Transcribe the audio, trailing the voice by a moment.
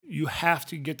you have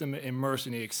to get them immersed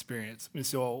in the experience. And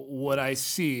so what I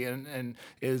see and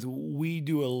is we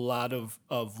do a lot of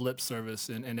lip service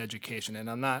in education, and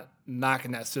I'm not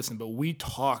knocking that system, but we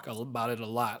talk about it a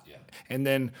lot. Yeah. And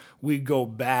then we go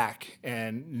back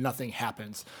and nothing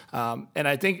happens. And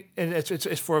I think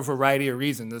it's for a variety of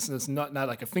reasons. It's not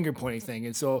like a finger pointing thing.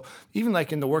 And so even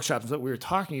like in the workshops that we were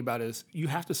talking about is you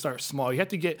have to start small. You have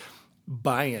to get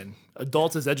buy-in.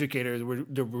 Adults as educators,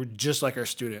 we're just like our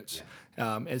students.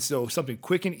 Yeah. And so something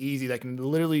quick and easy that can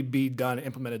literally be done and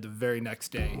implemented the very next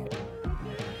day.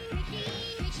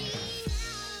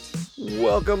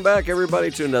 Welcome back,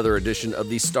 everybody, to another edition of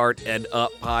the Start Ed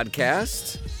Up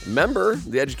podcast. Member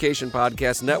the Education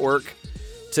Podcast Network.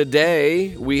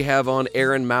 Today, we have on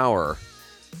Aaron Maurer.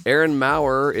 Aaron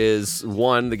Maurer is,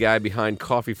 the guy behind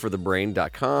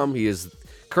coffeeforthebrain.com. He is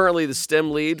currently the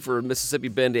STEM lead for Mississippi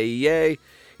Bend AEA.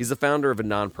 He's the founder of a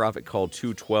nonprofit called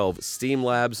 212 STEAM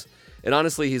Labs. And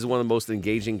honestly, he's one of the most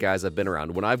engaging guys I've been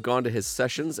around. When I've gone to his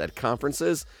sessions at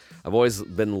conferences, I've always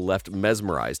been left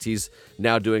mesmerized. He's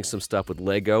now doing some stuff with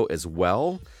Lego as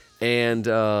well. And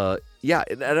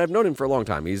and I've known him for a long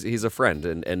time. He's a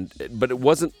friend. But it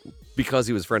wasn't because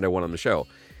he was a friend I went on the show.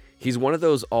 He's one of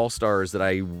those all-stars that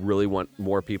I really want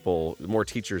more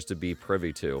teachers to be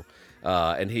privy to.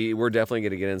 We're definitely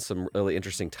going to get in some really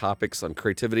interesting topics on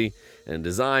creativity and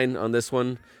design on this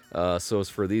one. So as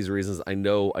for these reasons, I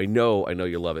know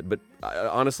you'll love it. But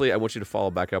honestly, I want you to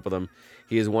follow back up with him.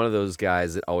 He is one of those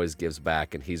guys that always gives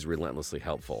back, and he's relentlessly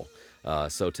helpful.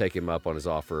 So take him up on his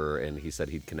offer, and he said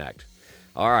he'd connect.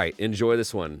 All right, enjoy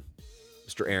this one,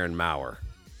 Mr. Aaron Maurer.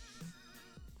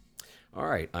 All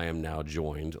right, I am now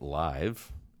joined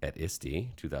live at ISTE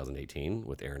 2018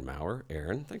 with Aaron Maurer.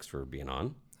 Aaron, thanks for being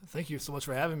on. Thank you so much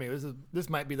for having me. This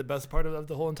might be the best part of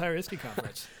the whole entire ISTE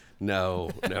conference.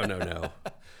 No.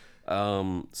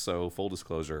 So full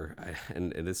disclosure,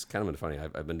 and it's kind of funny.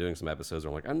 I've been doing some episodes where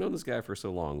I'm like, I've known this guy for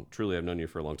so long. Truly, I've known you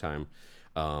for a long time.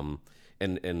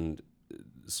 And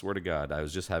swear to God, I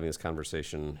was just having this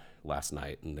conversation last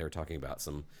night, and they were talking about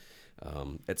some.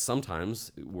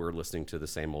 Sometimes we're listening to the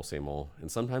same old, and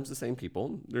sometimes the same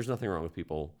people. There's nothing wrong with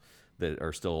people that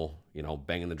are still,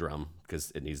 banging the drum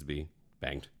because it needs to be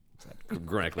banged. Is that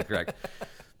grammatically correct?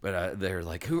 But they're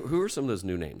like, who are some of those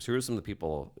new names? Who are some of the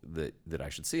people that I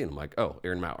should see? And I'm like, oh,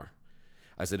 Aaron Maurer.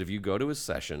 I said, if you go to his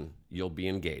session, you'll be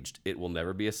engaged. It will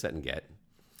never be a set and get.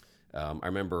 I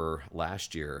remember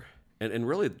last year, and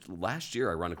really last year,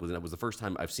 ironically, that was the first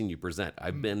time I've seen you present.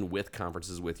 I've been with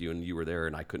conferences with you, and you were there,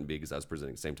 and I couldn't be because I was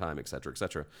presenting at the same time, et cetera, et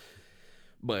cetera.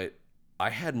 But I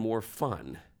had more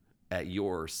fun at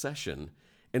your session,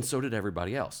 and so did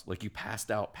everybody else. Like, you passed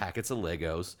out packets of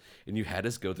Legos, and you had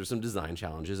us go through some design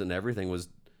challenges, and everything was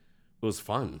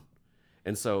fun.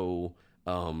 And so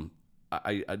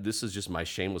I this is just my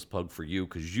shameless plug for you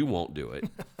because you won't do it.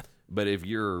 But if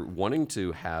you're wanting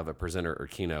to have a presenter or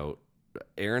keynote,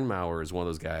 Aaron Maurer is one of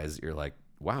those guys you're like,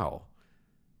 wow,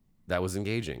 that was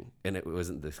engaging. And it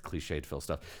wasn't this cliched Phil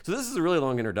stuff. So this is a really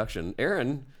long introduction.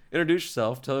 Aaron, introduce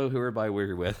yourself, tell who or by where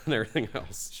you're with, and everything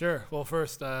else. Sure. Well,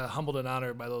 first, humbled and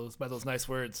honored by those nice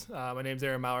words. My name's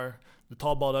Aaron Maurer, the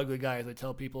tall, bald, ugly guy, as I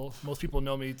tell people. Most people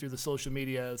know me through the social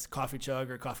media as Coffee Chug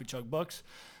or Coffee Chug Books.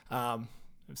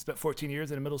 I've spent 14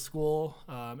 years in a middle school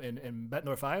in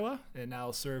Bettendorf, Iowa, and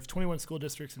now serve 21 school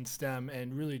districts in STEM,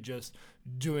 and really just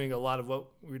doing a lot of what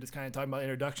we were just kind of talking about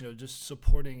introduction of, just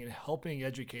supporting and helping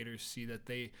educators see that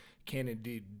they can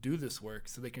indeed do this work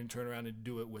so they can turn around and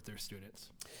do it with their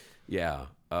students. Yeah.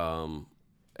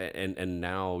 And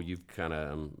now you've kind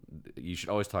of, you should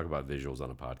always talk about visuals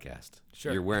on a podcast.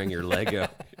 Sure. You're wearing your Lego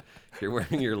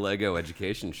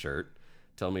education shirt.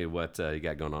 Tell me what you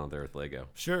got going on there with Lego.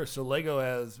 Sure. So Lego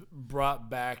has brought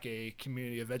back a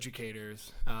community of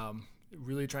educators,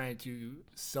 really trying to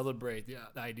celebrate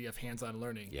the idea of hands-on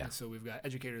learning. Yeah. And so we've got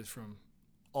educators from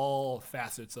all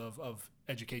facets of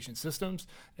education systems,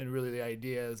 and really the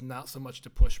idea is not so much to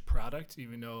push product,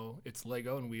 even though it's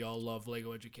Lego and we all love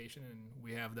Lego education and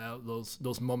we have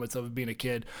those moments of being a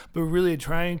kid, but really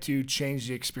trying to change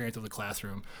the experience of the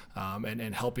classroom,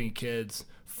 and helping kids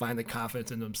find the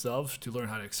confidence in themselves to learn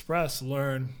how to express,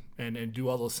 learn, and do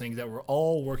all those things that we're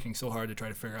all working so hard to try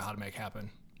to figure out how to make happen.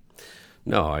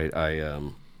 No,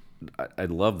 I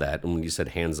love that. And when you said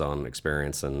hands-on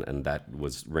experience, and that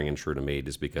was ringing true to me,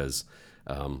 just because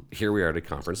here we are at a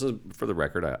conference. For the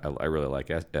record, I really like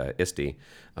ISTE,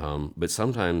 but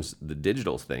sometimes the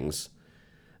digital things,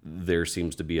 there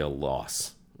seems to be a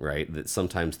loss, right? That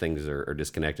sometimes things are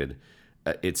disconnected.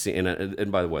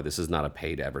 And by the way, this is not a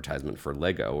paid advertisement for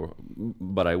Lego,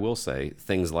 but I will say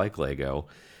things like Lego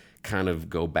kind of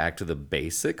go back to the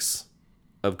basics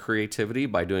of creativity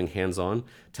by doing hands-on.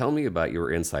 Tell me about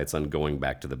your insights on going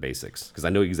back to the basics, because I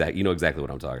know you know exactly what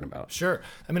I'm talking about. Sure.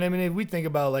 I mean, if we think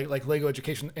about like Lego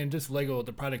education and just Lego,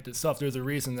 the product itself, there's a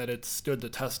reason that it stood the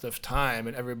test of time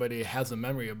and everybody has a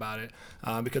memory about it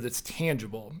because it's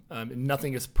tangible.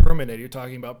 Nothing is permanent. You're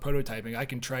talking about prototyping. I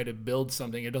can try to build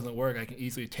something. It doesn't work. I can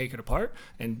easily take it apart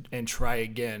and try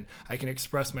again. I can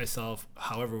express myself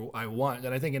however I want.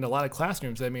 And I think in a lot of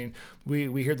classrooms, I mean,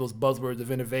 we hear those buzzwords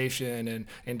of innovation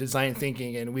and design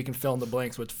thinking, and we can fill in the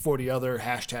blanks with 40 other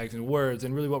hashtags and words.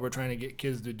 And really what we're trying to get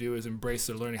kids to do is embrace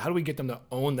their learning. How do we get them to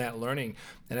own that learning?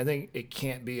 And I think it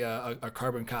can't be a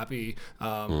carbon copy,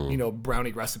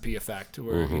 brownie recipe effect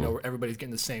where, where everybody's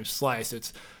getting the same slice.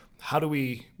 It's how do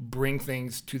we bring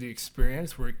things to the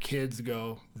experience where kids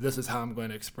go, this is how I'm going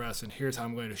to express, and here's how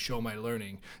I'm going to show my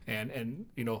learning. And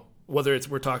whether it's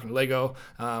we're talking Lego,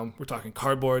 we're talking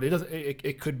cardboard.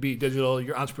 It could be digital.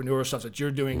 Your entrepreneurial stuff that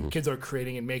you're doing. Kids are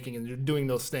creating and making, and they're doing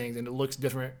those things, and it looks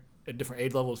different at different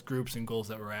age levels, groups, and goals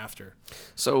that we're after.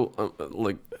 So,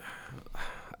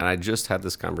 and I just had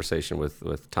this conversation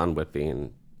with Tom Whitby,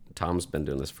 and Tom's been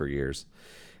doing this for years,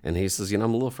 and he says, I'm a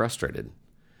little frustrated.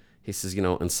 He says,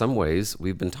 in some ways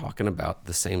we've been talking about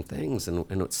the same things, and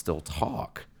it's still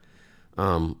talk.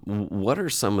 What are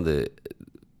some of the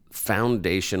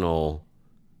foundational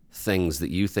things that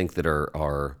you think that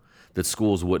are that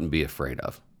schools wouldn't be afraid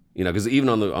of? Because even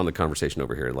on the conversation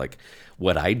over here, like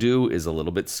what I do is a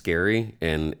little bit scary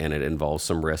and it involves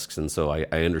some risks, and so I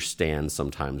understand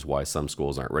sometimes why some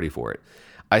schools aren't ready for it.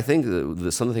 I think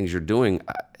some of the things you're doing,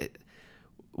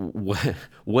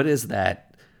 what is that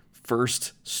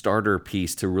first starter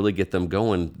piece to really get them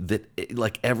going that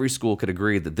like every school could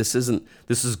agree that this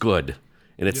is good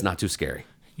and it's not too scary?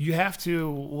 You have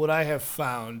to, what I have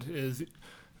found is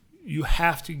you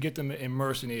have to get them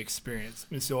immersed in the experience.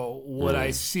 And so what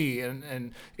I see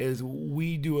and is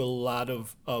we do a lot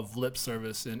of lip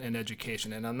service in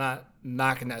education, and I'm not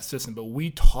knocking that system, but we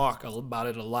talk about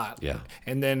it a lot. Yeah.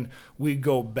 And then we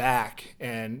go back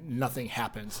and nothing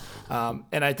happens.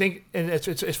 And I think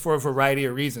it's for a variety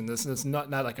of reasons. It's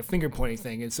not like a finger pointing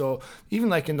thing. And so even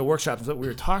like in the workshops that we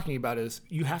were talking about is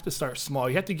you have to start small.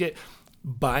 You have to get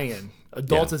buy-in.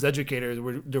 Adults as educators,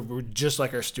 we're just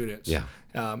like our students. Yeah.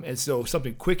 And so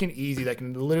something quick and easy that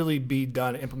can literally be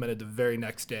done, implemented the very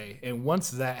next day. And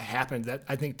once that happens, that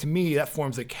I think to me that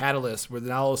forms a catalyst where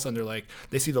then all of a sudden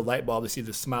they see the light bulb, they see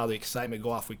the smile, the excitement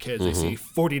go off with kids. They see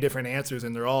 40 different answers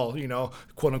and they're all,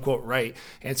 quote unquote right.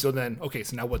 And so then, okay,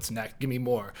 so now what's next? Give me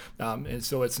more. And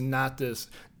so it's not this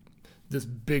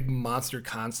big monster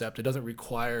concept. It doesn't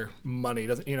require money. It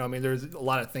doesn't, there's a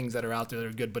lot of things that are out there that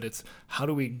are good, but it's how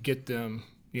do we get them,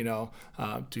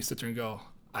 to sit there and go,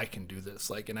 I can do this.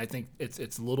 And I think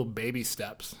it's little baby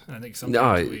steps. And I think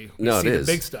sometimes we see the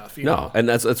big stuff. And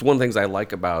that's one of the things I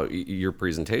like about your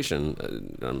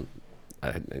presentation.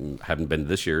 I haven't been to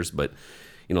this year's, but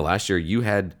last year you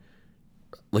had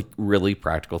like really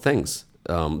practical things.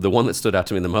 The one that stood out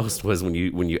to me the most was when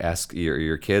you asked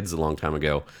your kids a long time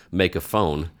ago, make a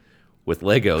phone with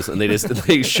Legos, and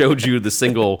they showed you the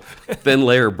single thin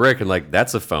layer brick, and like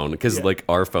that's a phone, because like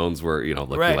our phones were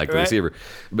the receiver,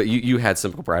 but you had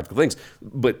simple practical things.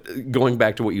 But going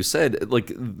back to what you said,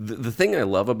 like the thing I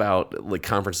love about like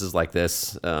conferences like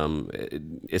this,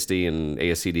 ISTE and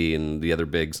ASCD and the other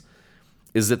bigs,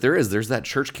 is that there's that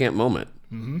church camp moment,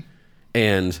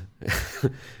 and.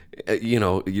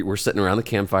 We're sitting around the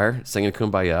campfire singing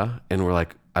Kumbaya, and we're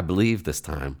like, I believe this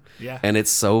time. Yeah. And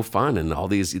it's so fun, and all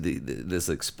this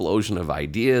explosion of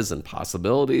ideas and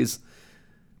possibilities.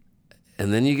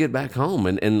 And then you get back home,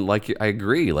 and like I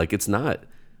agree, like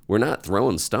we're not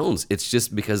throwing stones. It's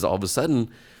just because all of a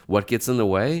sudden, what gets in the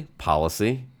way?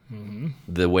 Policy.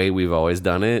 The way we've always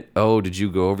done it. Oh, did you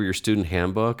go over your student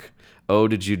handbook? Oh,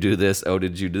 did you do this? Oh,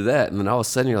 did you do that? And then all of a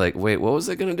sudden you're like, wait, what was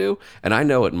it going to do? And I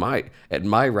know at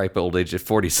my ripe old age at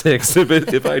 46,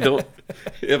 if I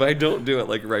don't do it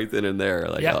like right then and there,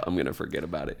 like I'm going to forget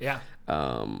about it. Yeah.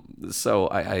 So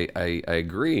I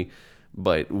agree,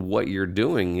 but what you're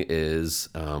doing is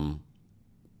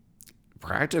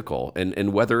practical,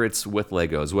 and whether it's with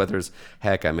Legos, whether it's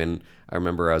I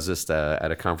remember I was just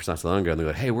at a conference not so long ago, and they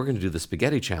go, hey, we're going to do the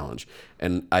spaghetti challenge,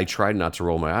 and I tried not to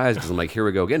roll my eyes because I'm like, here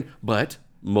we go again, but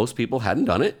most people hadn't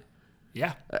done it.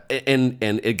 Yeah. And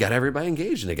it got everybody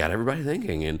engaged, and it got everybody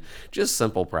thinking, and just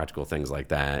simple practical things like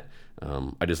that.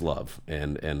 I just love,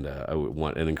 and I would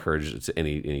want and encourage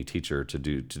any teacher to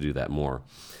do that more.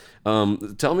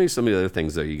 Tell me some of the other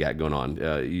things that you got going on.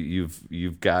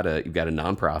 You've got a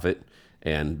nonprofit.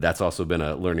 And that's also been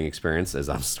a learning experience as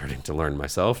I'm starting to learn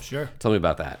myself. Sure. Tell me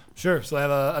about that. Sure. So I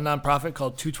have a nonprofit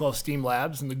called 212 STEAM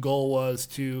Labs, and the goal was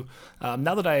to,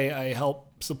 now that I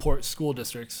help support school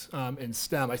districts in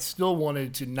STEM, I still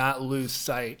wanted to not lose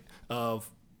sight of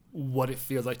what it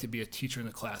feels like to be a teacher in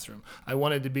the classroom. I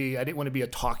didn't want to be a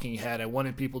talking head. I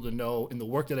wanted people to know in the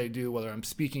work that I do, whether I'm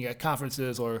speaking at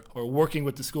conferences or working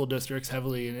with the school districts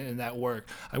heavily in that work,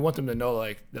 I want them to know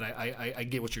like that I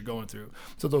get what you're going through.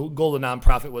 So the goal of the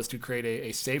nonprofit was to create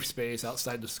a safe space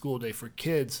outside the school day for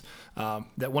kids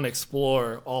that want to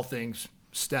explore all things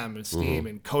STEM and STEAM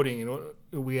and coding,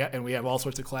 and we have all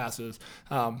sorts of classes.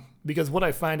 Because what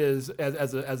I find is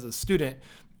as a student,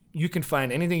 you can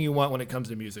find anything you want when it comes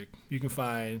to music. You can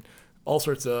find all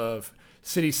sorts of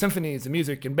city symphonies and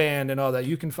music and band and all that.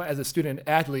 You can find, as a student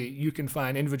athlete, you can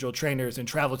find individual trainers and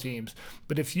travel teams.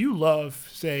 But if you love,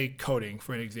 say, coding,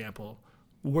 for an example,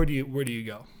 where do you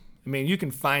go? I mean, you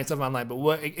can find stuff online, but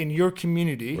what in your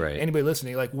community, right. Anybody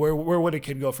listening, like where would a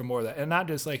kid go for more of that? And not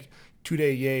just like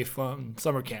 2-day yay fun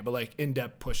summer camp, but like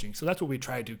in-depth pushing. So that's what we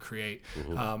tried to create.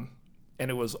 And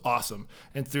it was awesome.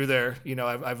 And through there,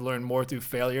 I've learned more through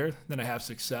failure than I have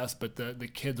success, but the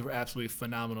kids were absolutely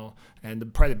phenomenal.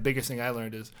 And probably the biggest thing I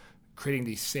learned is creating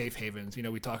these safe havens.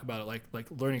 We talk about it like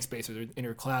learning spaces in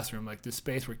your classroom, like this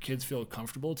space where kids feel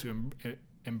comfortable to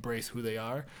embrace who they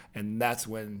are. And that's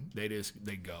when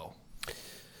they go.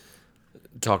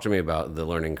 Talk to me about the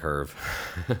learning curve,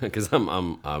 because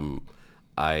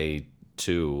I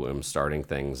too am starting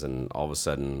things, and all of a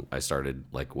sudden I started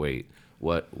like, wait,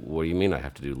 what do you mean I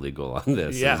have to do legal on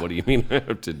this? Yeah. And what do you mean I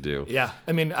have to do? Yeah.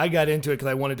 I mean, I got into it because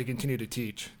I wanted to continue to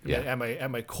teach. Yeah.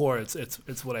 At my core,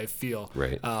 it's what I feel.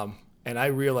 Right. And I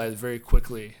realized very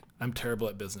quickly I'm terrible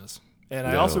at business. And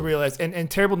I also realized, and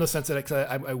terrible in the sense that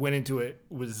I went into it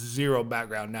with zero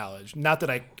background knowledge. Not that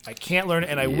I can't learn it,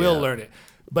 and I will learn it.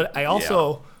 But I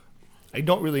also... I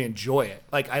don't really enjoy it.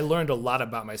 Like I learned a lot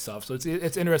about myself. So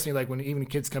it's interesting. Like when even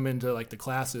kids come into like the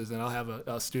classes and I'll have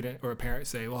a student or a parent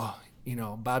say, well,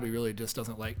 Bobby really just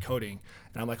doesn't like coding.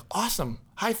 And I'm like, awesome,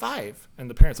 high five. And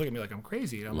the parents look at me like I'm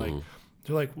crazy. And I'm like,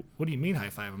 they're like, what do you mean high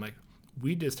five? I'm like,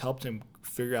 we just helped him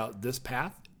figure out this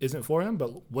path isn't for him,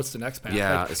 but what's the next path?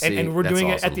 Yeah, and we're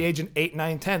doing awesome. it at the age of 8,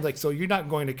 9, 10. Like, so you're not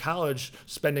going to college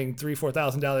spending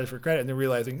 $3,000-$4,000 for credit and then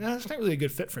realizing that's not really a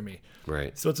good fit for me.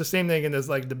 Right. So it's the same thing in this,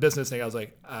 like the business thing. I was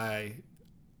like, I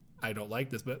don't like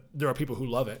this, but there are people who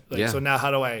love it. Like, so now how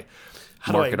do I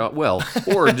mark it up well,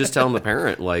 or just telling the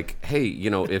parent like, hey,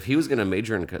 if he was going to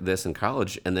major in this in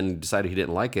college and then decided he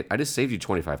didn't like it, I just saved you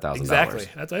 $25,000. Exactly.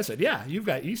 That's what I said. Yeah,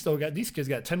 you still got these kids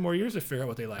got 10 more years to figure out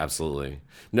what they like. Absolutely.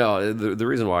 No, the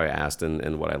reason why I asked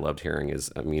and what I loved hearing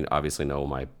is, I mean, obviously know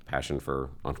my passion for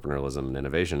entrepreneurialism and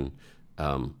innovation,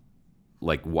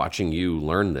 like watching you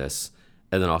learn this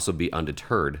and then also be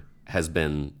undeterred has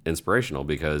been inspirational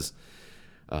because,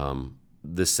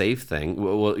 the safe thing,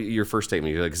 well, your first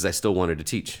statement, you're like, because I still wanted to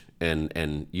teach,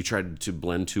 and you tried to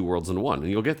blend two worlds into one, and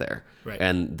you'll get there. Right.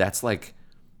 And that's like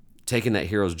taking that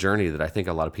hero's journey that I think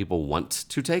a lot of people want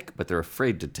to take, but they're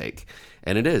afraid to take.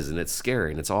 And it is, and it's scary,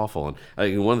 and it's awful.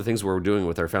 And one of the things we're doing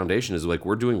with our foundation is like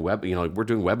we're doing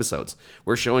webisodes.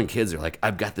 We're showing kids, they're like,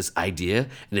 I've got this idea,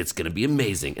 and it's going to be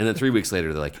amazing. And then 3 weeks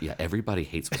later, they're like, yeah, everybody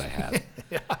hates what I have,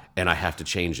 and I have to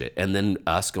change it. And then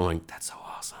us going, that's so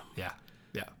awesome. Yeah.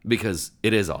 Yeah. Because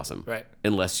it is awesome. Right.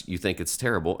 Unless you think it's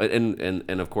terrible. And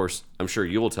of course, I'm sure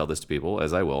you will tell this to people,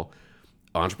 as I will.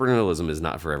 Entrepreneurialism is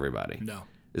not for everybody. No.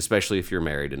 Especially if you're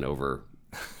married and over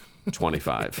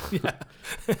 25.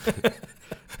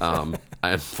 I'm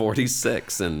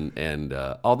 46 and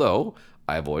although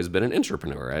I've always been an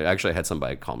entrepreneur. I actually had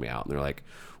somebody call me out and they're like,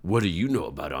 what do you know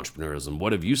about entrepreneurialism?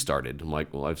 What have you started? I'm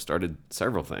like, well, I've started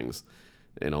several things.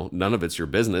 None of it's your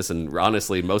business, and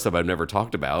honestly, most of it I've never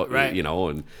talked about. Right.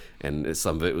 And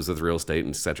some of it was with real estate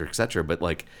and et cetera, et cetera. But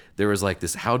like, there was like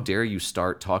this: how dare you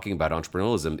start talking about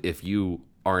entrepreneurialism if you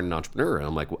aren't an entrepreneur? And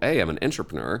I'm like, well, A, I'm an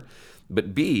entrepreneur,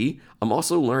 but B, I'm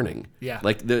also learning. Yeah.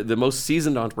 Like the most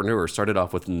seasoned entrepreneur started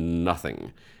off with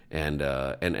nothing, and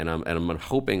I'm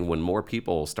hoping when more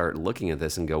people start looking at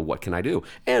this and go, what can I do?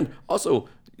 And also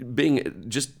being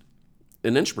just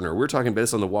an entrepreneur, we were talking about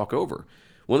this on the walk over.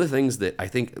 One of the things that I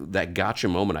think that gotcha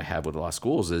moment I have with a lot of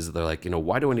schools is they're like,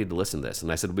 why do I need to listen to this?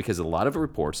 And I said, because a lot of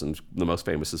reports, and the most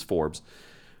famous is Forbes,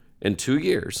 in 2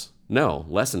 years, no,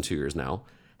 less than 2 years now,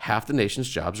 half the nation's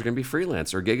jobs are going to be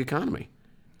freelance or gig economy.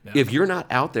 Yeah. If you're not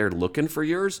out there looking for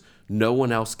yours, no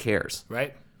one else cares.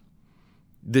 Right.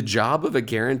 The job of a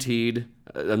guaranteed,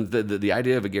 the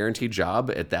idea of a guaranteed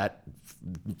job at that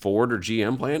Ford or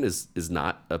GM plant is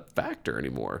not a factor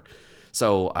anymore.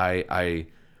 So I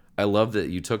love that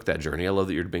you took that journey. I love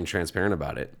that you're being transparent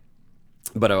about it.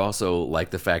 But I also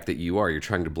like the fact that you're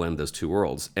trying to blend those two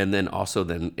worlds, and then also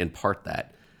then impart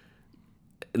that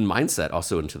mindset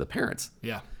also into the parents.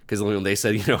 Yeah. Because when they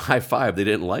said, high five, they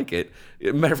didn't like it.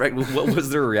 Matter of fact, what was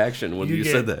their reaction when you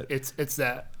said that? It's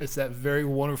that very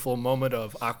wonderful moment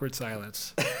of awkward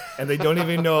silence, and they don't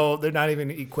even know, they're not even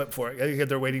equipped for it. I think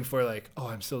they're waiting for like, oh,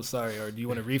 I'm so sorry, or do you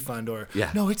want a refund, or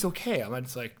no, it's okay. I'm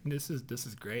just like, this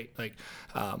is great. Like,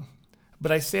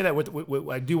 but I say that with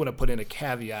I do want to put in a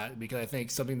caveat, because I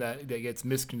think something that gets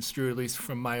misconstrued, at least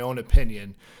from my own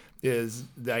opinion, is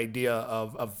the idea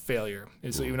of failure.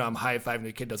 And so even though I'm high-fiving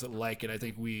the kid doesn't like it, I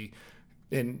think we,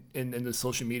 in the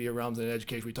social media realms and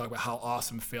education, we talk about how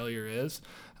awesome failure is.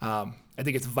 I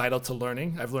think it's vital to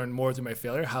learning. I've learned more through my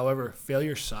failure. However,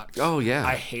 failure sucks. Oh, yeah.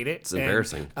 I hate it. It's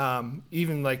embarrassing.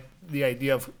 Even like the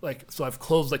idea of so I've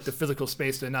closed like the physical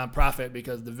space to a nonprofit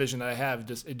because the vision that I have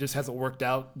just hasn't worked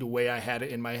out the way I had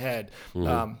it in my head.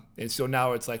 And so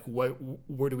now it's like, are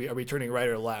we turning right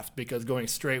or left? Because going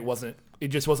straight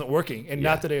just wasn't working. And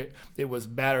not that it was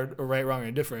bad or right, wrong, or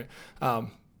indifferent.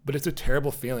 But it's a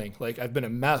terrible feeling. Like, I've been a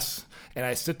mess, and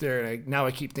I sit there and now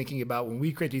I keep thinking about when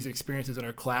we create these experiences in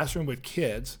our classroom with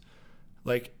kids,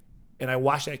 and I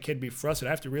watch that kid be frustrated.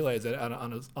 I have to realize that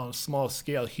on a small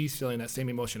scale, he's feeling that same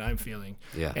emotion I'm feeling.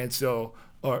 Yeah. And so,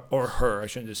 or her, I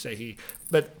shouldn't just say he.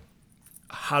 But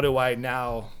how do I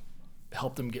now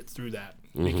help them get through that?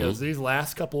 Because these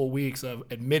last couple of weeks of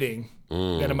admitting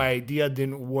that my idea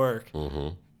didn't work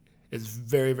is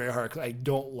very, very hard, because I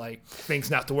don't like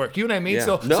things not to work. You know what I mean? Yeah.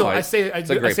 So I say it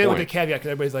with point. a caveat,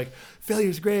 because everybody's like,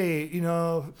 failure's great,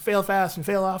 fail fast and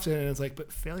fail often. And it's like,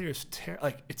 but failure is terrible.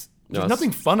 Like, there's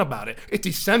nothing fun about it. It's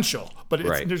essential, but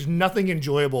there's nothing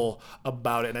enjoyable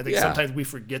about it. And I think sometimes we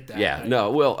forget that. Yeah.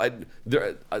 No. Well,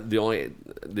 the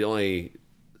only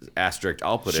asterisk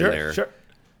I'll put in there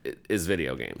is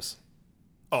video games.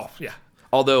 Oh yeah.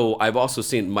 Although I've also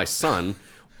seen my son,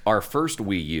 our first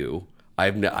Wii U,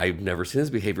 I've never seen his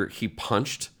behavior. He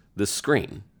punched the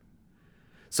screen.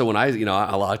 So when a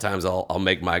lot of times I'll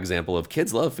make my example of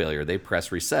kids love failure. They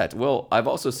press reset. Well, I've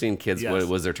also seen kids, what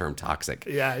was their term, toxic.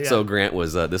 Yeah. So Grant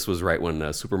was, this was right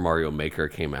when Super Mario Maker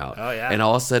came out. Oh, yeah. And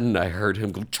all of a sudden I heard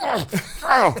him go,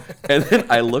 and then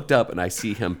I looked up and I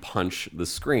see him punch the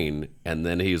screen. And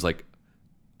then he was like,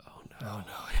 oh no.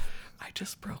 I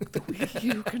just broke the Wii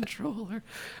U controller.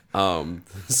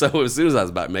 So as soon as I was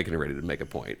about making it ready to make a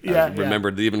point, I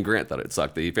remembered that even Grant thought it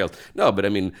sucked that he failed. No, but I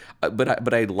mean,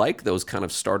 but I like those kind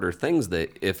of starter things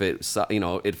that if it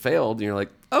failed, and you're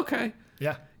like, okay,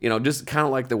 yeah, just kind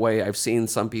of like the way I've seen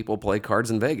some people play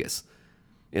cards in Vegas.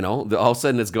 All of a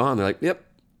sudden it's gone. They're like, yep,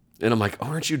 and I'm like, oh,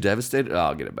 aren't you devastated? Oh,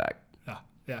 I'll get it back.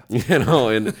 Yeah.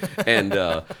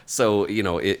 So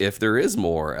if there is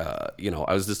more,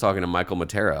 I was just talking to Michael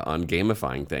Matera on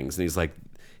gamifying things, and he's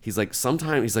like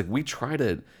sometimes he's like, we try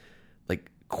to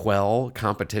quell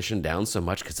competition down so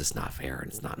much because it's not fair and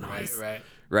it's not nice,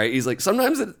 right? He's like,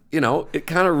 sometimes it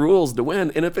kind of rules to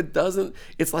win, and if it doesn't,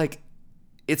 it's like,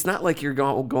 it's not like you're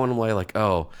going away like,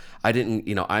 oh, I didn't,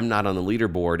 I'm not on the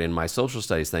leaderboard in my social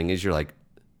studies thing. Is you're like,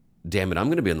 damn it, I'm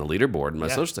going to be on the leaderboard in my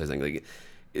social studies thing. Like,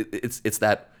 it's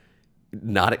that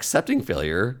not accepting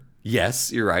failure.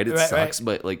 Yes, you're right. It sucks,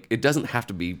 but it doesn't have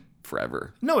to be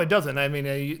forever. No, it doesn't. I mean,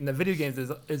 in the video games,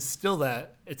 it's still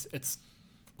that it's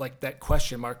like that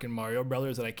question mark in Mario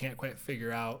Brothers that I can't quite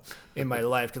figure out in my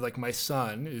life, because my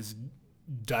son is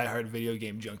diehard video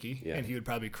game junkie, and he would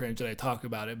probably cringe that I talk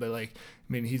about it. But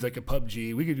he's like a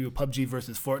PUBG. We could do a PUBG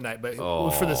versus Fortnite, but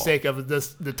for the sake of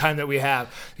the time that we have,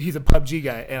 he's a PUBG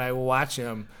guy, and I watch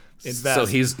him invest. So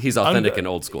he's authentic and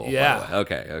old school. Yeah.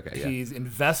 Okay. Yeah. He's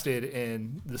invested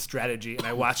in the strategy, and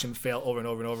I watch him fail over and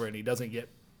over and over, and he doesn't get.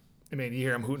 You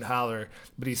hear him hoot and holler,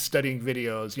 but he's studying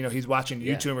videos. He's watching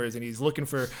YouTubers, and he's looking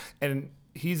for, and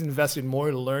he's invested more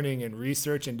in learning and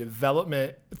research and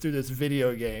development through this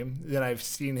video game than I've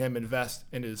seen him invest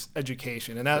in his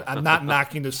education. And I'm not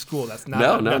knocking the school. That's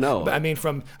not no. But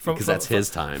from that's his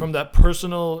time. From that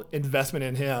personal investment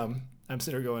in him, I'm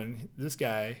sitting there going, this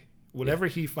guy, whatever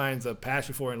he finds a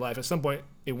passion for in life, at some point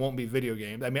it won't be video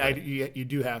games. You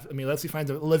do have. Unless he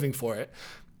finds a living for it,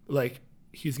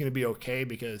 he's going to be okay,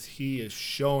 because he is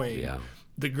showing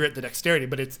the grit, the dexterity,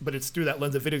 but it's through that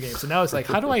lens of video games. So now it's like,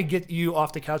 how do I get you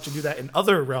off the couch and do that in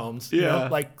other realms?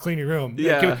 Like clean your room.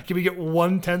 Can we get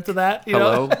 1/10 of that?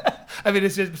 Hello?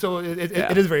 It's just so it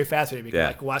is very fascinating,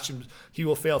 because watch him. He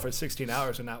will fail for 16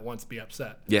 hours and not once be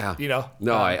upset. Yeah.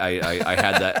 No,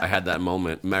 I had that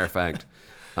moment. Matter of fact,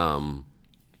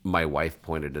 my wife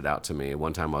pointed it out to me.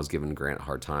 One time I was giving Grant a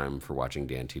hard time for watching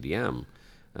Dan TDM.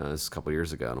 This is a couple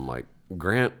years ago, and I'm like,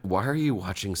 Grant, why are you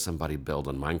watching somebody build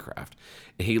on Minecraft?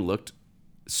 And he looked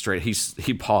straight.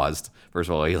 He paused. First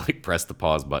of all, he like pressed the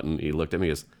pause button. He looked at me.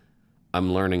 He goes,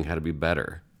 "I'm learning how to be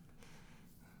better."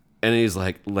 And he's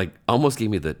like almost gave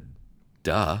me the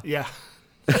duh. Yeah.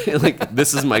 Like,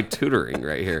 this is my tutoring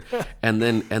right here. And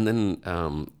then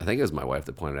I think it was my wife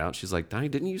that pointed out. She's like, "Donnie,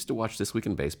 didn't you used to watch This Week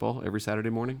in Baseball every Saturday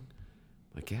morning?"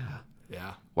 I'm like, yeah.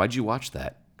 Yeah. Why'd you watch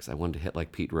that? Because I wanted to hit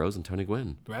like Pete Rose and Tony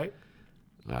Gwynn. Right.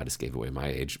 I just gave away my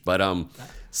age, but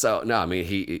so no, I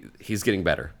mean he's getting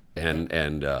better,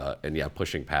 and yeah,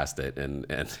 pushing past it,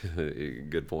 and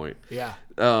good point. Yeah.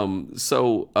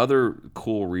 So other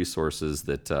cool resources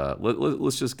that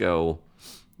let's just go.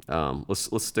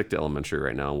 Let's stick to elementary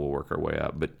right now, and we'll work our way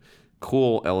up. But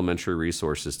cool elementary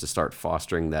resources to start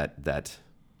fostering that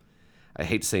I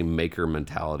hate to say maker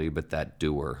mentality, but that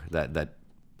doer, that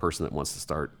person that wants to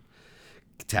start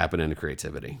tapping into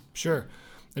creativity. Sure.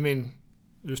 I mean,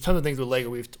 there's tons of things with Lego.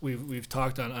 We've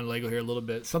talked on Lego here a little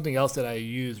bit. Something else that I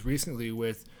used recently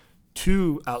with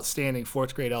two outstanding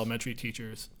fourth grade elementary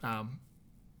teachers.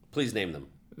 Please name them.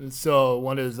 So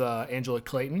one is Angela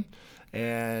Clayton,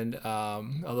 and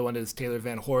other one is Taylor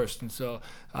Van Horst. And so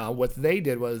what they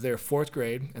did was they're fourth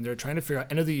grade, and they're trying to figure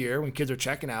out, end of the year when kids are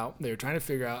checking out, they're trying to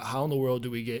figure out how in the world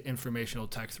do we get informational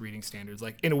text reading standards,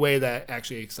 like in a way that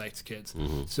actually excites kids.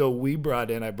 Mm-hmm. So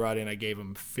I gave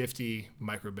them 50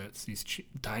 microbits, these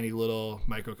tiny little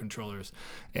microcontrollers,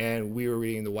 and we were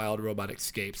reading The Wild Robot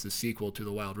Escapes, the sequel to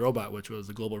The Wild Robot, which was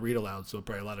the global read aloud. So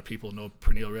probably a lot of people know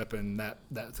Pernille Rippin,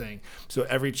 that thing. So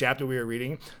every chapter we were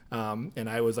reading, and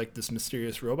I was like this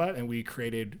mysterious robot, and we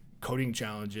created coding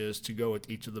challenges to go with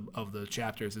each of the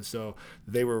chapters. And so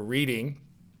they were reading,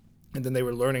 and then they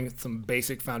were learning some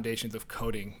basic foundations of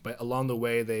coding. But along the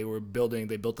way, they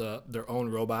built their own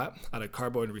robot out of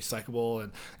cardboard and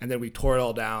recyclable, and then we tore it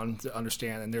all down to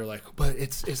understand. And they're like, "But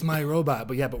it's my robot."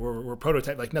 But yeah, but we're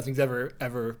prototype. Like nothing's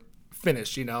ever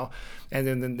finished, you know. And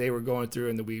then they were going through,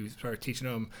 and then we started teaching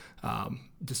them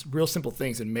just real simple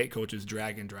things in Mate Coach is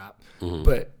drag and drop. Mm-hmm.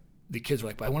 But the kids were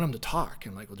like, "But I want them to talk."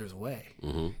 And I'm like, "Well, there's a way."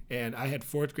 Mm-hmm. And I had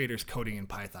fourth graders coding in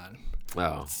Python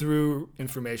through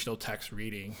informational text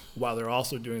reading while they're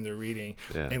also doing their reading,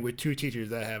 and with two teachers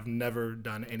that have never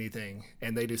done anything,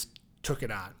 and they just took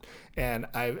it on. And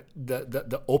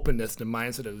the openness, the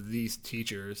mindset of these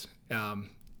teachers,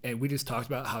 and we just talked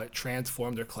about how it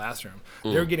transformed their classroom.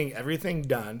 They were getting everything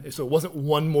done, so it wasn't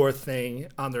one more thing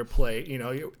on their plate. You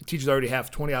know, teachers already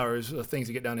have 20 hours of things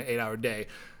to get done in an 8-hour day.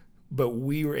 But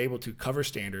we were able to cover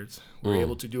standards. We were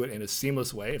able to do it in a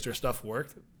seamless way. If their stuff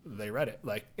worked, they read it.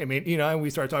 Like, I mean, you know, and we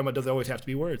started talking about, does it always have to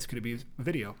be words? Could it be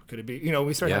video? Could it be, you know,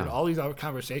 we started having all these other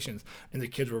conversations, and the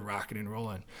kids were rocking and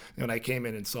rolling. And when I came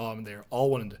in and saw them, they're all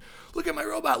wanting to, look at my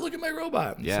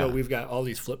robot. Yeah. So we've got all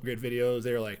these Flipgrid videos.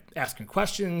 They were like asking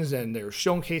questions, and they were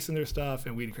showcasing their stuff,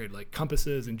 and we created like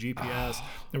compasses and GPS.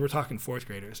 And we're talking fourth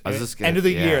graders. End of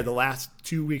the year, the last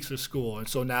 2 weeks of school. And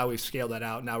so now we've scaled that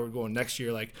out. Now we're going next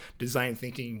year, like design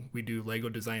thinking. We do Lego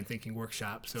design thinking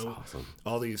workshops. So awesome.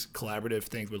 All these collaborative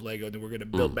things with Lego, and we're going to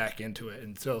build back into it.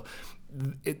 And so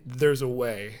there's a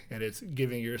way, and it's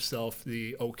giving yourself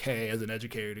the okay as an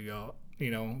educator to go, you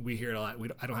know, we hear it a lot.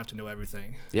 I don't have to know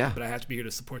everything. Yeah. But I have to be here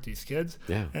to support these kids.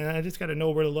 Yeah. And I just got to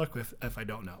know where to look if I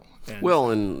don't know.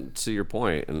 And to your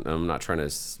point, and I'm not trying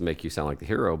to make you sound like the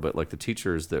hero, but like the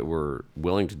teachers that were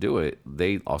willing to do it,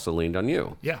 they also leaned on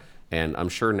you. Yeah. And I'm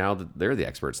sure now that they're the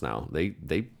experts now, they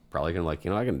probably can like,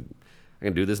 you know, I can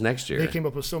do this next year. They came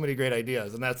up with so many great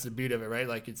ideas, and that's the beauty of it, right?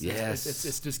 Like it's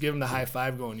just give them the high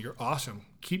five, going, "You're awesome.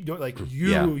 Keep doing like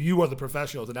you are the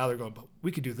professionals." And now they're going, "But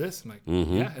we could do this." I'm like,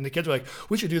 yeah. And the kids are like,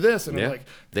 "We should do this." And I'm like,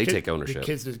 they take ownership. The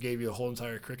kids just gave you a whole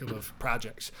entire curriculum of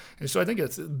projects, and so I think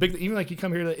it's big. Even like you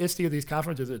come here to the ISTE or these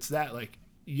conferences, it's that like.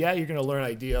 Yeah, you're going to learn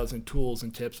ideas and tools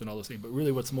and tips and all those things, but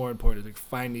really what's more important is like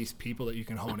find these people that you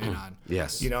can hone in on.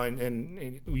 Yes. You know,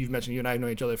 and you've mentioned you and I know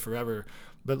each other forever,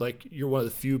 but like you're one of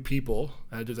the few people,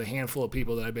 there's a handful of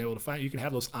people that I've been able to find. You can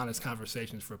have those honest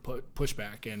conversations for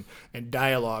pushback and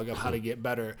dialogue of how to get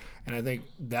better. And I think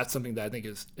that's something that I think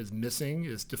is missing,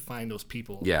 is to find those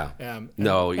people. Yeah. And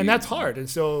that's hard. And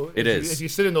so as you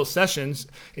sit in those sessions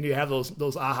and you have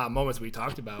those aha moments we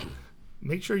talked about,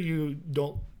 make sure you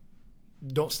don't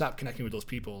stop connecting with those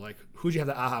people. Like, who'd you have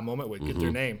the aha moment with? Get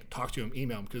their name, talk to them,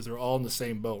 email them, because they're all in the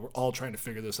same boat. We're all trying to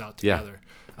figure this out together.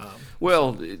 Yeah.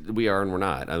 We are and we're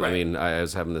not. I mean, I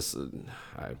was having this,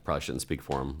 I probably shouldn't speak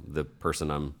for him, the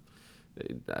person I'm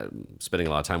spending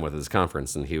a lot of time with at this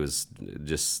conference, and he was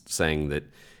just saying that,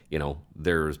 you know,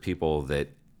 there's people that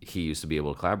he used to be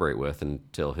able to collaborate with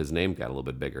until his name got a little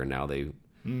bit bigger, and now they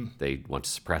want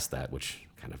to suppress that, which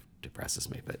kind of depresses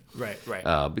me, but right.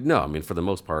 But no, I mean, for the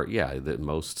most part, yeah, the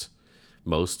most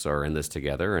most are in this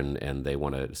together, and they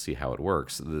want to see how it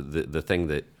works. The thing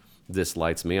that this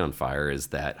lights me on fire is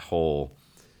that whole,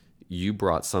 you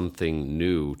brought something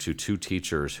new to two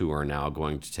teachers who are now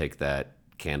going to take that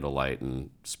candlelight and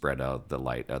spread out the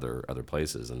light other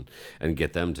places and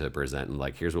get them to present, and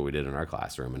like, here's what we did in our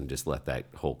classroom, and just let that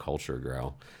whole culture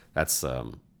grow. That's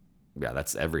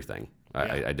that's everything.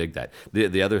 Yeah. I dig that.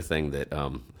 The other thing that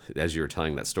as you were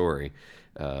telling that story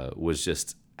was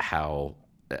just how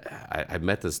I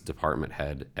met this department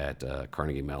head at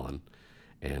Carnegie Mellon,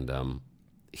 and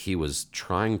he was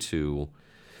trying to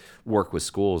work with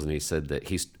schools, and he said that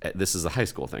this is a high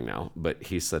school thing now, but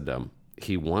he said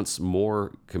he wants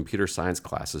more computer science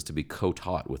classes to be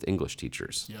co-taught with English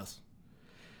teachers. Yes.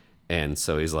 And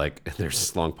so he's like, there's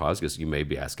this long pause because you may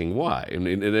be asking why. And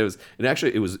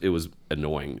it was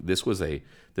annoying. This was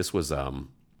and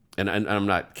I'm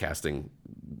not casting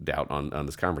doubt on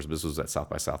this conference, but this was at South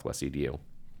by Southwest EDU.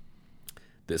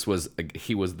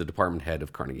 He was the department head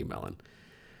of Carnegie Mellon.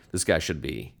 This guy should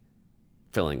be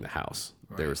filling the house.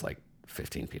 Right. There was like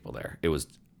 15 people there. It was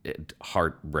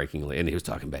heartbreakingly, and he was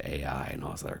talking about AI and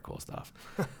all this other cool stuff.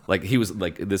 Like, he was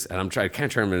like this, and can't try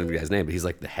to remember the guy's name, but he's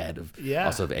like the head of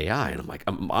also of AI, and I'm like,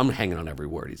 I'm hanging on every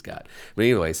word he's got. But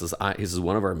anyway, he says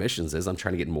one of our missions is I'm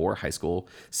trying to get more high school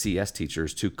CS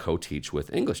teachers to co-teach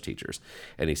with English teachers,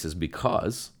 and he says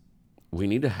because we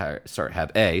need to start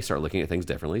looking at things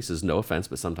differently. He says, no offense,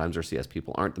 but sometimes our CS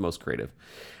people aren't the most creative,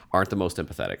 aren't the most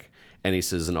empathetic, and he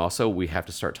says, and also we have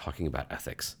to start talking about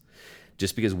ethics.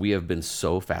 Just because we have been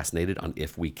so fascinated on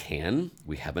if we can,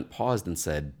 we haven't paused and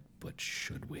said, but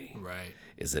should we? Right.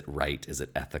 Is it right? Is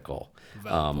it ethical?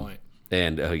 Valid point.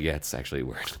 And it's actually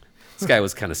weird. This guy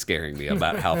was kind of scaring me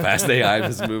about how fast AI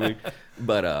was moving.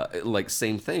 But like,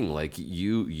 same thing. Like,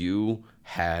 you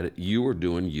were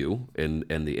doing you and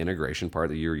the integration part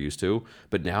that you were used to,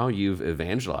 but now you've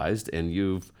evangelized and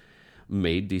you've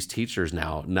made these teachers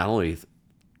now not only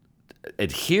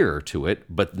adhere to it,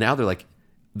 but now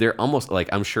they're almost like,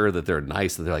 I'm sure that they're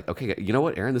nice, and they're like, okay, you know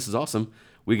what, Aaron, this is awesome.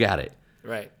 We got it.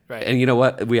 Right. And you know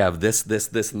what? We have this, and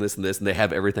this, and this, and they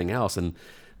have everything else. And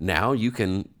now you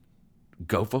can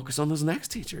go focus on those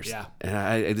next teachers. Yeah. And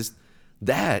I just,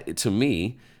 that to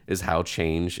me is how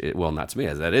change, not to me,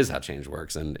 as that is how change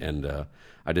works. And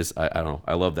I don't know.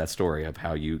 I love that story of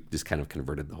how you just kind of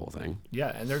converted the whole thing.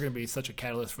 Yeah, and they're going to be such a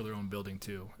catalyst for their own building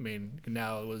too. I mean,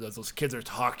 now as those kids are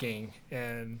talking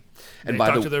and they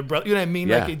talk to their brother, you know what I mean?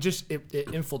 Yeah. Like, it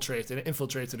infiltrates, and it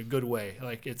infiltrates in a good way.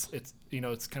 Like, it's it's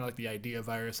kind of like the idea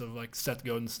virus of like Seth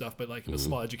Godin stuff, but like in a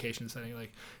small education setting,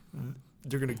 like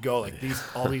they're going to go like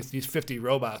these 50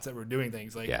 robots that were doing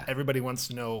things. Like, everybody wants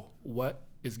to know what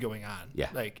is going on. Yeah.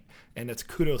 Like, and it's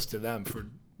kudos to them for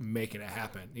making it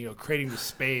happen, creating the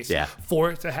space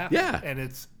for it to happen. Yeah. And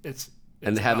it's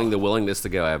and having the willingness to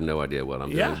go, I have no idea what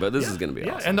I'm doing, but this is going to be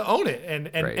awesome. And to own it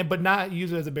and but not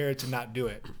use it as a barrier to not do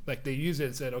it. Like, they use it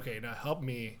and said, okay, now help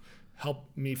me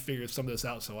figure some of this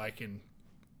out so I can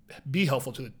be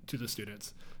helpful to the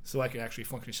students, so I can actually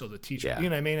functionally show the teacher. Yeah. You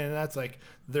know what I mean? And that's like,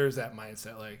 there's that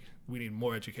mindset, like, we need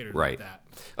more educators like that.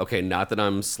 Okay, not that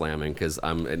I'm slamming, because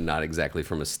I'm not exactly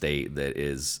from a state that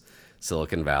is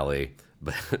Silicon Valley,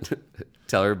 but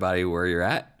tell everybody where you're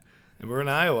at. And we're in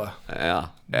Iowa. Yeah.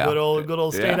 Good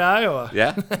old state of Iowa.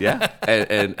 Yeah.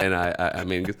 And I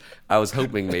mean, I was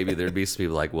hoping maybe there'd be some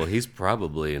people like, well, he's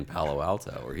probably in Palo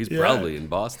Alto, or he's probably in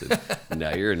Boston.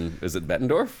 Now you're in, is it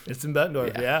Bettendorf? It's in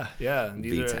Bettendorf. Yeah. And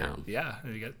B-town.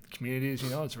 And you got communities,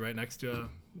 it's right next to a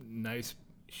nice,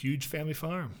 huge family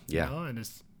farm. Yeah. And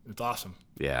it's awesome.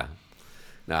 Yeah.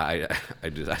 No,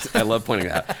 I love pointing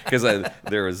it out, because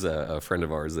there was a friend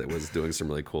of ours that was doing some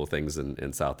really cool things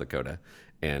in South Dakota,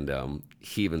 and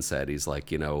he even said, he's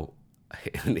like,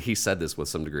 and he said this with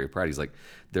some degree of pride, he's like,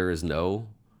 there is no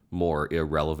more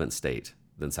irrelevant state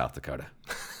than South Dakota.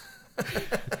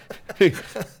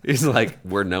 He's like,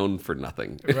 we're known for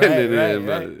nothing.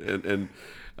 Right.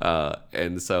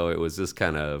 And so it was just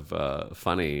kind of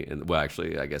funny, and well,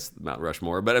 actually, I guess Mount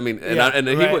Rushmore. But I mean,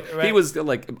 he was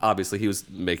like, obviously, he was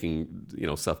making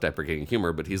self-deprecating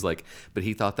humor, but he's like, but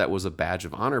he thought that was a badge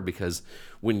of honor, because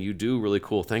when you do really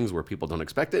cool things where people don't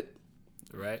expect it,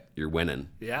 right, you're winning.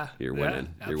 Yeah, you're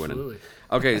winning. Absolutely. You're winning.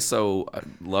 Okay, so I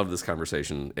love this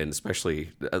conversation, and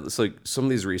especially so some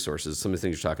of these resources, some of the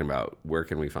things you're talking about. Where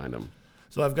can we find them?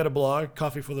 So I've got a blog,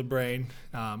 Coffee for the Brain,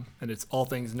 and it's all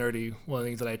things nerdy. One of the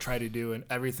things that I try to do, and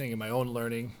everything in my own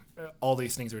learning, all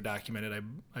these things are documented.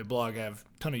 I blog, I have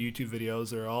ton of YouTube videos.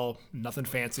 They're all nothing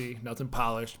fancy, nothing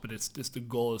polished, but it's just the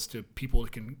goal is to people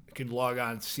can log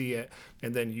on, see it,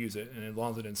 and then use it. And as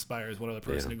long as it inspires one other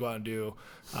person to go out and do.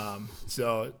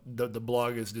 So the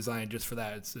blog is designed just for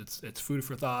that. It's food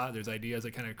for thought. There's ideas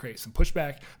that kind of create some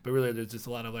pushback, but really there's just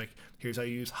a lot of like, here's how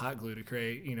you use hot glue to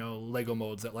create, Lego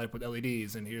modes that light up with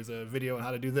LEDs, and here's a video on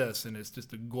how to do this. And it's just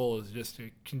the goal is just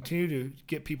to continue to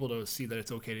get people to see that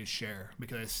it's okay to share,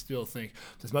 because I still think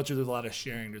as much as there's a lot of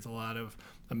sharing, there's a lot of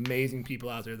amazing people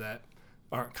out there that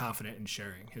aren't confident in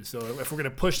sharing. And so if we're going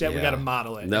to push that, we got to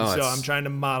model it. No, and so I'm trying to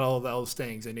model those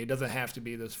things, and it doesn't have to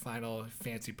be this final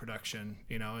fancy production.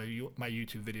 My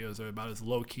YouTube videos are about as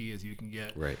low key as you can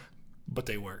get, right? But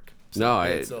they work. So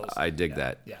no, I dig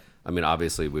that. Yeah. I mean,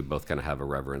 obviously, we both kind of have a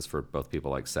reverence for both people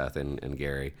like Seth and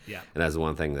Gary. Yeah. And that's the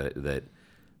one thing that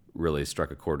really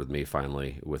struck a chord with me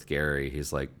finally with Gary.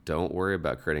 He's like, don't worry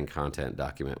about creating content,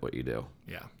 document what you do.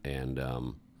 Yeah. And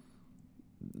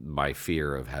my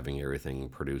fear of having everything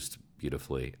produced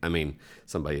beautifully. I mean,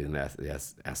 somebody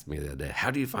asked me the other day,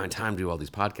 how do you find time to do all these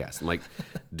podcasts? I'm like,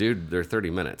 dude, they're 30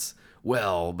 minutes.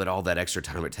 Well, but all that extra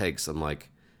time it takes. I'm like,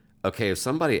 okay, if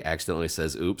somebody accidentally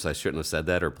says, oops, I shouldn't have said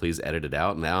that, or please edit it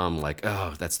out, now I'm like,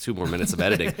 oh, that's 2 more minutes of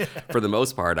editing. For the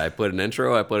most part, I put an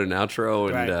intro, I put an outro,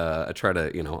 and I try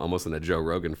to, almost in a Joe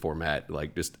Rogan format,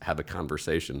 like just have a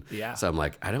conversation. Yeah. So I'm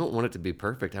like, I don't want it to be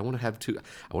perfect. I want to have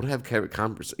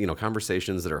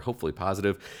conversations that are hopefully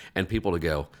positive, and people to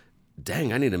go,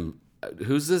 dang, I need him.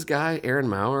 Who's this guy, Aaron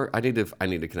Maurer? I need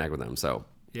to connect with him. So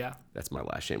yeah, that's my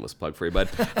last shameless plug for you, bud.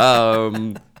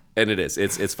 And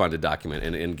it's fun to document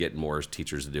and get more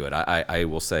teachers to do it. I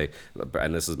will say,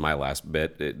 and this is my last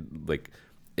bit, like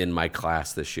in my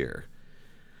class this year,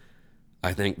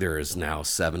 I think there is now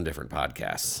 7 different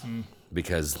podcasts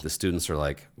because the students are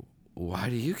like, why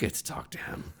do you get to talk to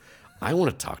him? I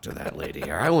want to talk to that lady,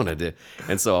 or I want to do.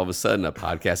 And so all of a sudden a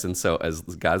podcast. And so as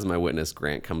God's my witness,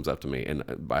 Grant comes up to me. And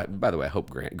by the way, I hope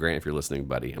Grant, if you're listening,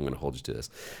 buddy, I'm going to hold you to this.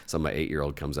 So my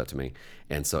 8-year-old comes up to me.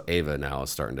 And so Ava now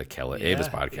is starting to kill it. Ava's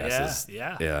podcast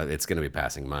it's going to be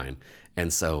passing mine.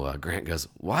 And so Grant goes,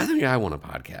 why don't I want a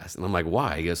podcast? And I'm like,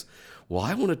 why? He goes, well,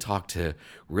 I want to talk to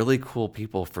really cool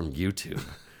people from YouTube.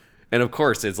 And of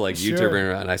course it's like Sure.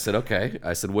 YouTube. And I said, okay.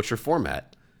 I said, what's your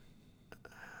format?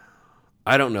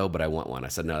 I don't know, but I want one. I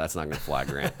said, no, that's not going to fly,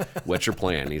 Grant. What's your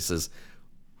plan? He says,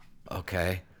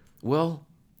 okay, well,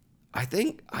 I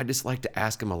think I just like to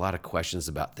ask him a lot of questions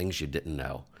about things you didn't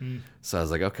know. So I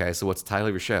was like, okay, so what's the title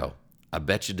of your show? I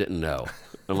bet you didn't know.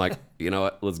 I'm like, you know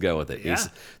what? Let's go with it. Yeah.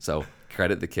 So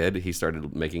credit the kid. He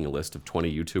started making a list of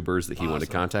 20 YouTubers that he wanted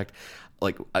to contact.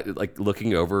 Like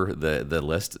looking over the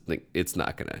list, it's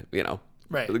not going to,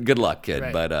 Right. Good luck, kid.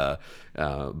 Right.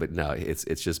 But no,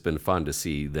 it's just been fun to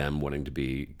see them wanting to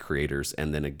be creators,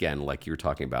 and then again, like you were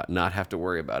talking about, not have to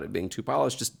worry about it being too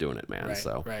polished, just doing it, man.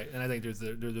 Right. And I think there's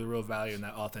a real value in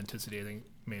that authenticity.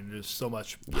 I mean, there's so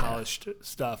much polished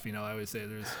stuff. I always say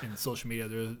there's in social media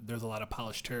there's a lot of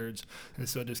polished turds, and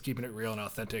so just keeping it real and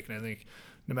authentic. And I think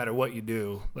no matter what you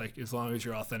do, like as long as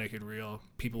you're authentic and real,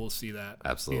 people will see that.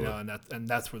 Absolutely. And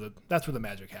that's where the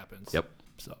magic happens. Yep.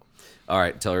 So, all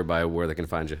right, tell everybody where they can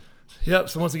find you. Yep.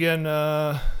 So once again,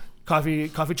 Coffee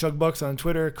Chug Books on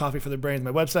Twitter, Coffee for the Brains, my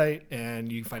website,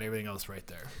 and you can find everything else right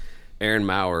there. Aaron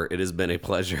Maurer, it has been a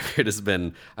pleasure.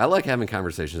 I like having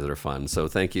conversations that are fun. So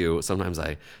thank you. Sometimes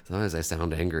I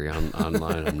sound angry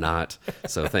online. I'm not.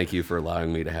 So thank you for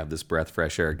allowing me to have this breath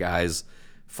fresh air. Guys,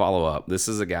 follow up. This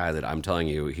is a guy that I'm telling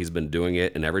you, he's been doing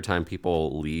it. And every time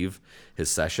people leave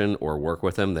his session or work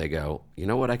with him, they go, you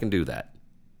know what? I can do that.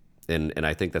 And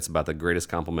I think that's about the greatest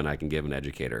compliment I can give an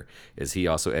educator is he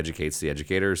also educates the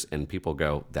educators, and people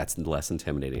go, that's less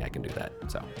intimidating. I can do that.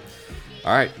 So,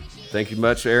 all right. Thank you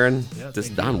much, Aaron. Yeah, This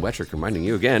is Don Wettrick reminding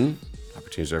you again,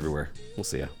 opportunities are everywhere. We'll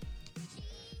see ya.